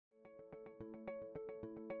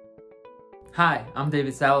Hi, I'm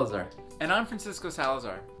David Salazar. And I'm Francisco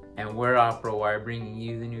Salazar. And we're Operawire, bringing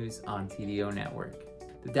you the news on TDO Network.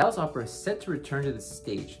 The Dallas Opera is set to return to the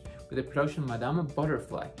stage with a production of Madame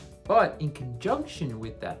Butterfly. But in conjunction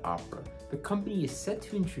with that opera, the company is set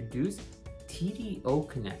to introduce TDO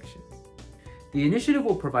Connections. The initiative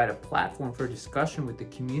will provide a platform for discussion with the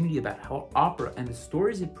community about how opera and the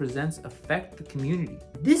stories it presents affect the community.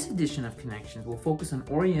 This edition of Connections will focus on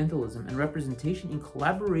Orientalism and representation in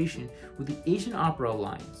collaboration with the Asian Opera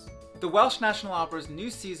Alliance. The Welsh National Opera's new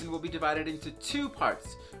season will be divided into two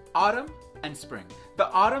parts, autumn and spring. The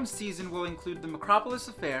autumn season will include the Macropolis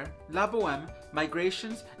Affair, La Bohème,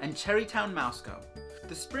 Migrations, and Cherrytown Moscow.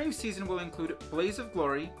 The spring season will include Blaze of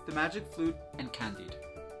Glory, The Magic Flute, and Candide.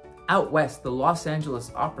 Out west, the Los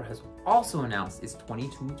Angeles Opera has also announced its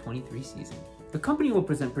 22-23 season. The company will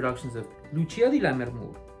present productions of Lucia di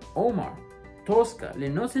Lammermoor, Omar, Tosca, Le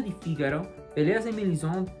Nozze di Figaro, Peleas de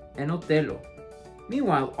Melisande, and Otello.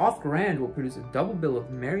 Meanwhile, Off Grand will produce a double bill of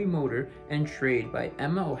Merry Motor and Trade by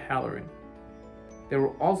Emma O'Halloran. There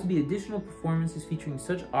will also be additional performances featuring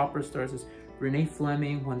such opera stars as Renee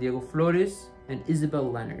Fleming, Juan Diego Flores, and Isabel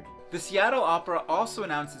Leonard. The Seattle Opera also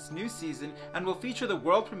announced its new season and will feature the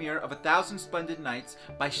world premiere of 1,000 Splendid Nights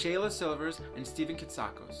by Shayla Silvers and Stephen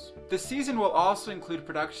Kitsakos. The season will also include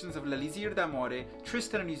productions of L'Elisir d'Amore,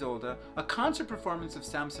 Tristan and Isolde, a concert performance of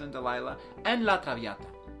Samson and Delilah, and La Traviata.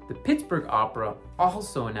 The Pittsburgh Opera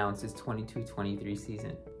also announced its 22-23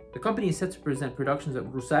 season. The company is set to present productions of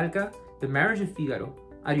Rusalka, The Marriage of Figaro,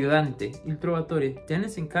 Ariodante, Il Trovatore,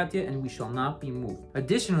 Dennis and Katia, and We Shall Not Be Moved.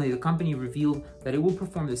 Additionally, the company revealed that it will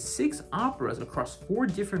perform the 6 operas across 4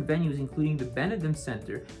 different venues, including the Benedum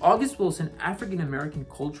Center, August Wilson African American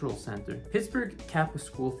Cultural Center, Pittsburgh Kappa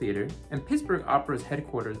School Theater, and Pittsburgh Opera's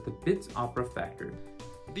headquarters, the Bitz Opera Factory.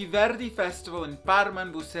 The Verdi Festival in Parma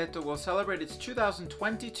and Busseto will celebrate its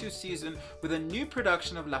 2022 season with a new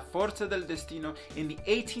production of La Forza del Destino in the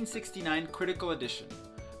 1869 critical edition.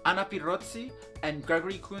 Anna Pirozzi and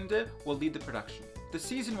Gregory Kunde will lead the production. The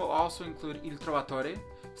season will also include Il Trovatore,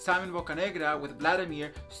 Simon Boccanegra with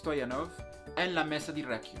Vladimir Stoyanov, and La Messa di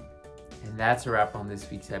Requiem. And that's a wrap on this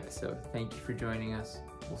week's episode. Thank you for joining us.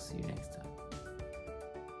 We'll see you next time.